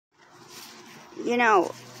You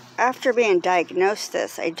know, after being diagnosed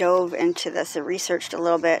this, I dove into this and researched a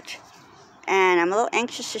little bit. And I'm a little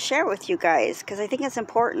anxious to share with you guys because I think it's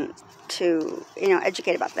important to,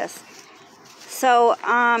 educate about this. So,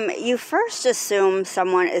 you first assume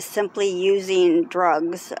someone is simply using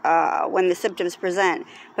drugs when the symptoms present,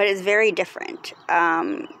 but it's very different.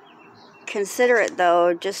 Consider it,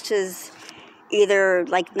 though, just as either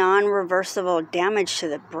like non-reversible damage to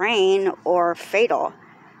the brain or fatal.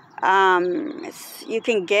 You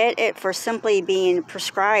can get it for simply being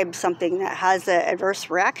prescribed something that has an adverse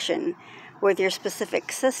reaction with your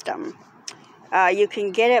specific system. You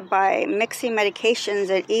can get it by mixing medications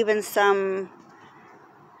and even some,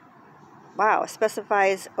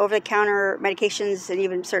 specifies over-the-counter medications and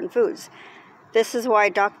even certain foods. This is why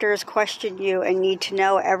doctors question you and need to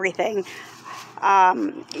know everything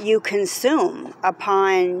you consume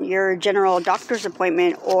upon your general doctor's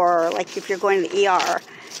appointment, or like if you're going to the ER.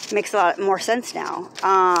 It makes a lot more sense now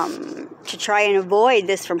to try and avoid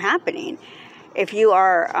this from happening. If you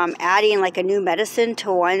are adding like a new medicine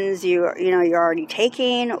to ones you're already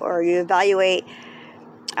taking, or you evaluate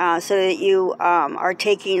so that you are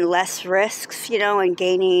taking less risks, and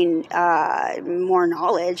gaining more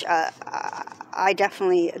knowledge, I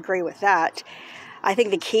definitely agree with that. I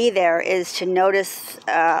think the key there is to notice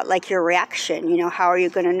like your reaction. How are you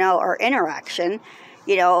going to know? Or interaction.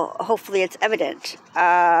 Hopefully it's evident.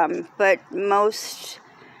 But most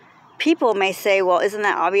people may say, well, isn't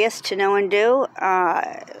that obvious to know and do?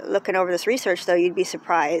 Looking over this research, though, you'd be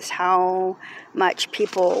surprised how much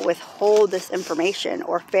people withhold this information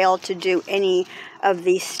or fail to do any of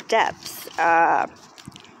these steps.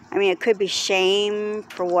 It could be shame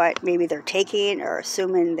for what maybe they're taking or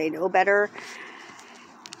assuming they know better.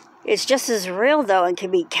 It's just as real, though, and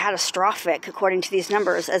can be catastrophic, according to these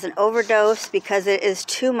numbers, as an overdose because it is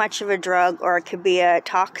too much of a drug, or it could be a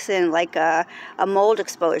toxin like a mold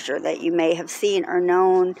exposure that you may have seen or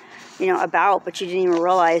known, about, but you didn't even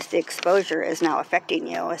realize the exposure is now affecting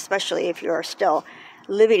you, especially if you're still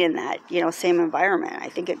living in that, same environment. I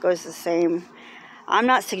think it goes the same. I'm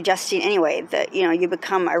not suggesting anyway that, you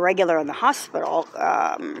become a regular in the hospital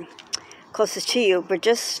closest to you, but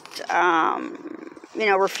just...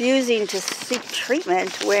 refusing to seek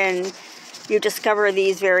treatment when you discover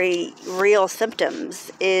these very real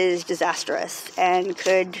symptoms is disastrous and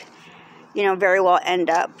could, very well end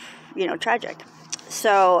up, tragic.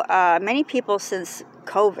 So many people since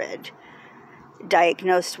COVID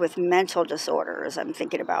diagnosed with mental disorders, I'm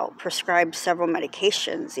thinking about prescribed several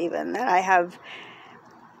medications even that I have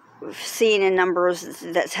seen in numbers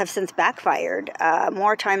that have since backfired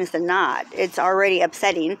more times than not. It's already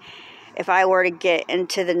upsetting. If I were to get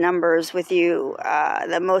into the numbers with you,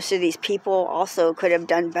 that most of these people also could have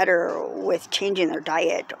done better with changing their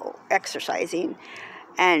diet, exercising,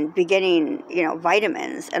 and beginning,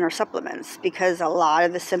 vitamins and or supplements, because a lot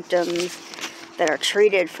of the symptoms that are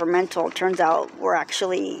treated for mental turns out were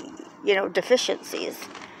actually, deficiencies.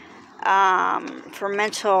 For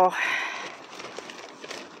mental,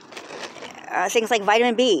 things like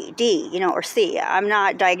vitamin B, D, or C. I'm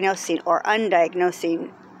not diagnosing or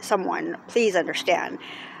undiagnosing someone. Please understand,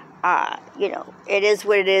 it is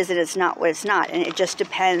what it is and it's not what it's not, and it just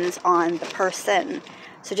depends on the person.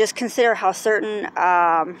 So just consider how certain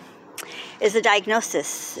is the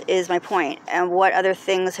diagnosis, is my point, and what other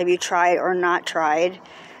things have you tried or not tried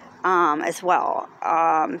as well.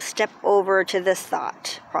 Step over to this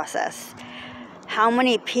thought process. How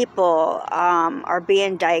many people are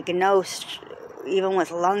being diagnosed even with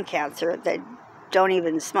lung cancer that don't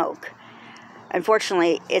even smoke?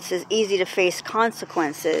 Unfortunately, it's as easy to face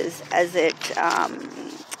consequences as it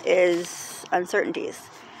is uncertainties.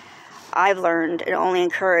 I've learned and only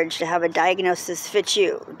encouraged to have a diagnosis fit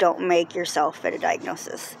you. Don't make yourself fit a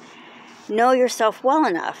diagnosis. Know yourself well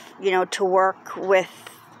enough, to work with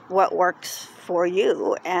what works for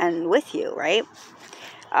you and with you, right?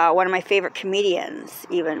 One of my favorite comedians,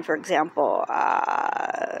 even, for example,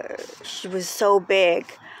 she was so big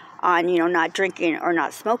on, not drinking or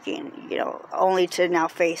not smoking, only to now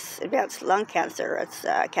face advanced lung cancer. It's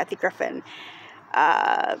Kathy Griffin.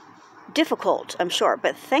 Difficult, I'm sure,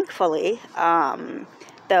 but thankfully,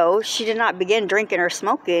 though, she did not begin drinking or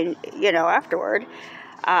smoking, afterward.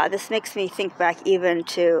 This makes me think back even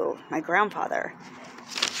to my grandfather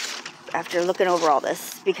after looking over all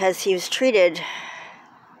this, because he was treated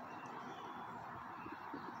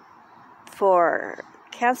for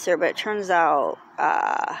cancer, but it turns out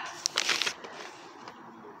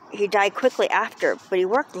he died quickly after, but he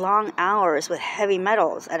worked long hours with heavy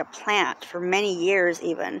metals at a plant for many years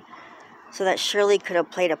even, so that surely could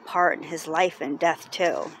have played a part in his life and death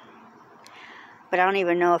too. but I don't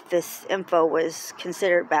even know if this info was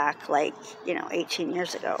considered back, like, 18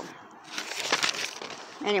 years ago.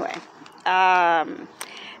 Anyway,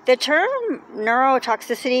 the term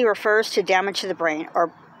neurotoxicity refers to damage to the brain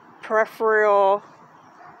or peripheral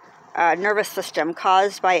nervous system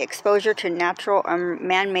caused by exposure to natural or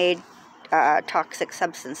man-made toxic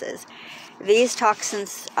substances. These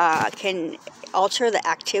toxins can alter the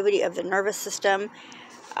activity of the nervous system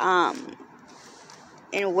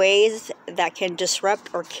in ways that can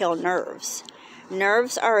disrupt or kill nerves.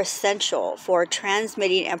 Nerves are essential for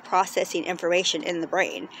transmitting and processing information in the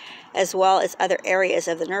brain, as well as other areas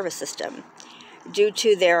of the nervous system. Due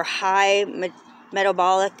to their high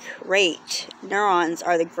metabolic rate, neurons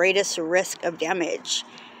are the greatest risk of damage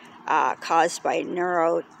caused by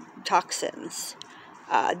neurotoxins.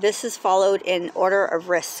 This is followed in order of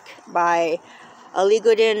risk by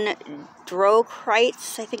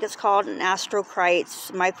oligodendrocrites, I think it's called, and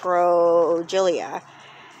astrocrites, microglia,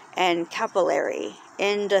 and capillary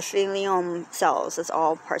endothelium cells. It's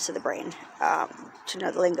all parts of the brain, to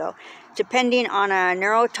know the lingo. Depending on a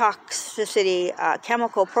neurotoxicity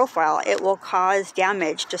chemical profile, it will cause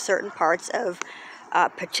damage to certain parts of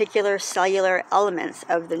particular cellular elements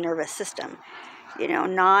of the nervous system.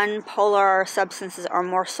 Non-polar substances are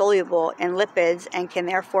more soluble in lipids and can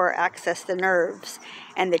therefore access the nerves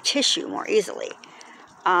and the tissue more easily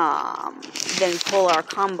than polar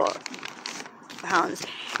compounds.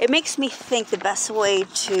 It makes me think the best way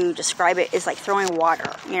to describe it is like throwing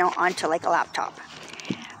water, onto like a laptop.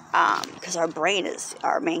 Because our brain is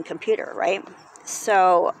our main computer, right?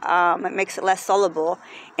 So it makes it less soluble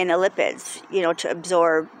in the lipids, to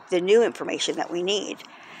absorb the new information that we need.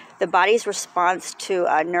 The body's response to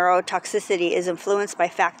neurotoxicity is influenced by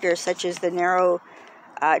factors such as the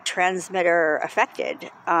neurotransmitter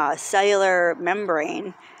affected, cellular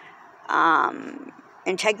membrane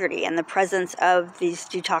integrity, and the presence of these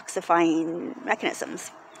detoxifying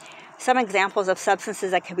mechanisms. Some examples of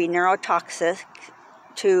substances that can be neurotoxic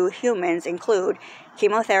to humans include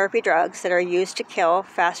chemotherapy drugs that are used to kill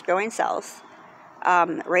fast-growing cells,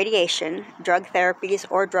 radiation, drug therapies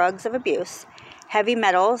or drugs of abuse, heavy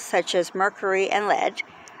metals such as mercury and lead,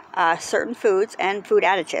 certain foods and food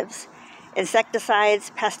additives,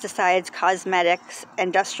 insecticides, pesticides, cosmetics,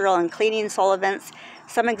 industrial and cleaning solvents.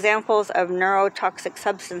 Some examples of neurotoxic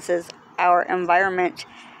substances our environment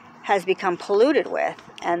has become polluted with,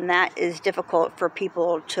 and that is difficult for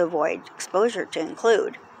people to avoid exposure to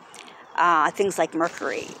include. Things like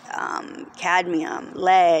mercury, cadmium,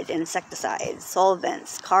 lead, insecticides,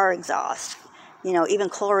 solvents, car exhaust, even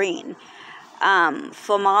chlorine.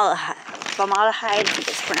 Formaldehyde, I think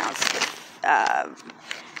it's pronounced.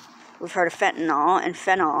 We've heard of fentanyl and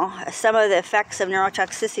phenol. Some of the effects of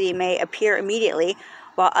neurotoxicity may appear immediately,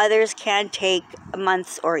 while others can take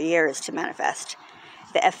months or years to manifest.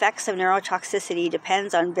 The effects of neurotoxicity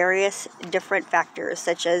depends on various different factors,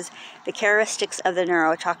 such as the characteristics of the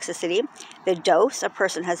neurotoxicity, the dose a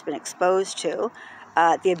person has been exposed to,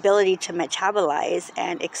 the ability to metabolize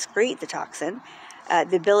and excrete the toxin,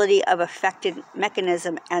 the ability of affected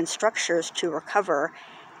mechanism and structures to recover,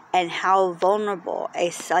 and how vulnerable a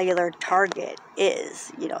cellular target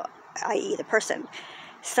is, i.e. the person.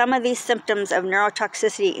 Some of these symptoms of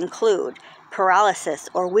neurotoxicity include paralysis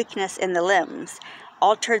or weakness in the limbs,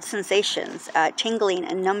 altered sensations, tingling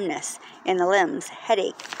and numbness in the limbs,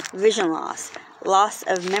 headache, vision loss, loss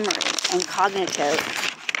of memory, and cognitive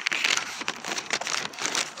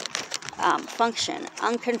function,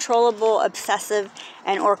 uncontrollable obsessive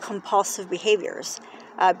and or compulsive behaviors,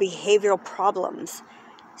 behavioral problems,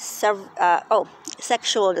 sexual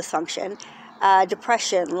dysfunction,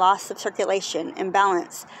 depression, loss of circulation,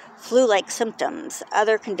 imbalance, flu-like symptoms.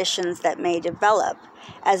 Other conditions that may develop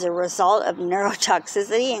as a result of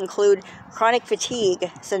neurotoxicity include chronic fatigue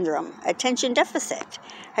syndrome, attention deficit,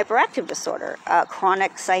 hyperactive disorder,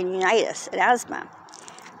 chronic sinusitis, and asthma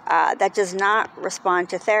that does not respond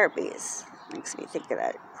to therapies. Makes me think of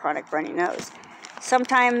that chronic runny nose.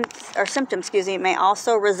 Symptoms, may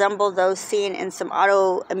also resemble those seen in some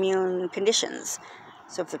autoimmune conditions.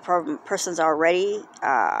 So if the person's already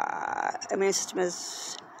immune system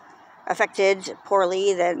is affected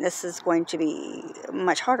poorly, then this is going to be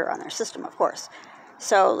much harder on their system, of course.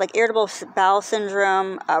 So like irritable bowel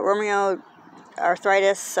syndrome, rheumatoid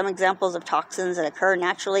arthritis, some examples of toxins that occur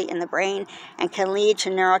naturally in the brain and can lead to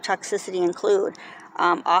neurotoxicity include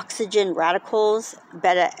oxygen radicals,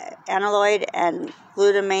 beta-amyloid, and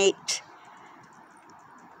glutamate.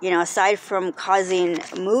 Aside from causing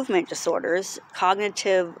movement disorders,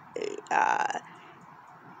 cognitive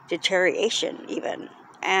deterioration even,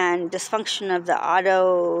 and dysfunction of the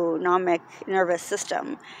autonomic nervous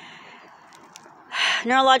system.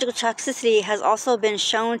 Neurological toxicity has also been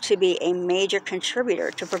shown to be a major contributor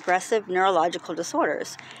to progressive neurological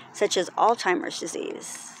disorders, such as Alzheimer's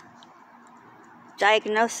disease.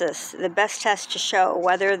 Diagnosis. The best test to show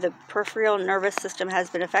whether the peripheral nervous system has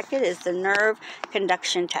been affected is the nerve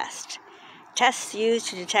conduction test. Tests used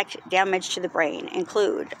to detect damage to the brain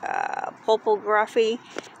include pulpography,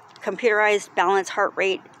 computerized balance heart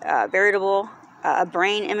rate variable,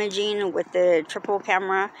 brain imaging with the triple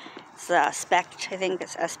camera, it's SPECT, I think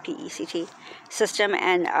it's SPECT system,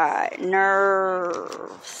 and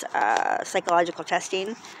nerve psychological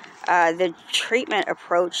testing. The treatment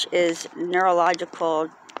approach is neurological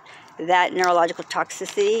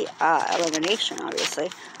toxicity elimination, obviously,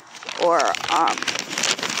 or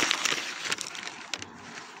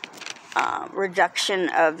reduction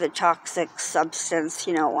of the toxic substance,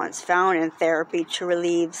 once found in therapy to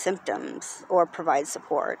relieve symptoms or provide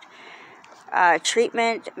support.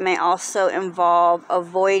 Treatment may also involve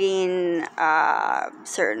avoiding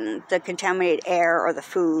the contaminated air or the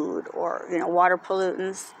food or, water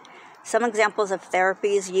pollutants. Some examples of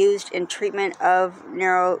therapies used in treatment of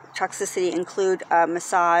neurotoxicity include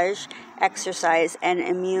massage, exercise, and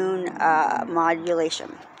immune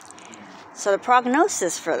modulation. So the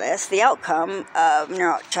prognosis for this, the outcome of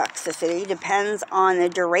neurotoxicity, depends on the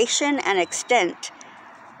duration and extent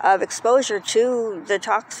of exposure to the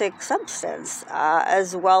toxic substance,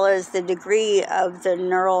 as well as the degree of the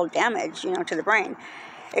neural damage, to the brain.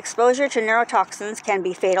 Exposure to neurotoxins can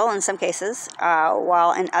be fatal in some cases,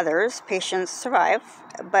 while in others, patients survive,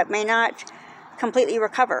 but may not completely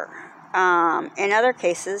recover. In other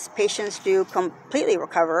cases, patients do completely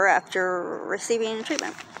recover after receiving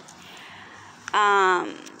treatment.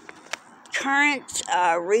 Current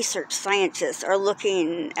research scientists are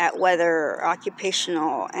looking at whether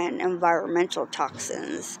occupational and environmental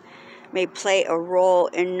toxins may play a role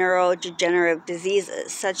in neurodegenerative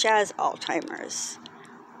diseases such as Alzheimer's,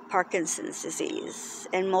 Parkinson's disease,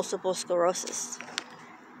 and multiple sclerosis.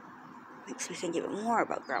 Makes me think even more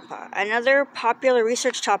about Grandpa. Another popular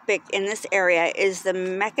research topic in this area is the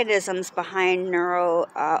mechanisms behind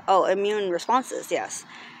immune responses, yes.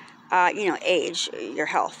 Age, your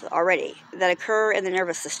health already, that occur in the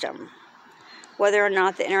nervous system. Whether or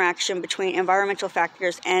not the interaction between environmental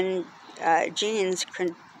factors and genes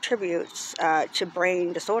contributes to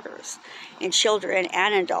brain disorders in children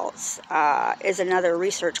and adults is another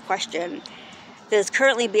research question that is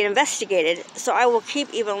currently being investigated. So I will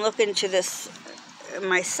keep even looking into this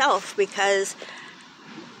myself because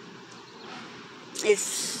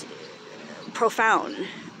it's profound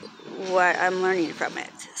what I'm learning from it.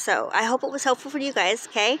 So I hope it was helpful for you guys,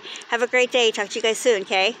 okay? Have a great day. Talk to you guys soon,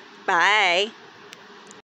 okay? Bye.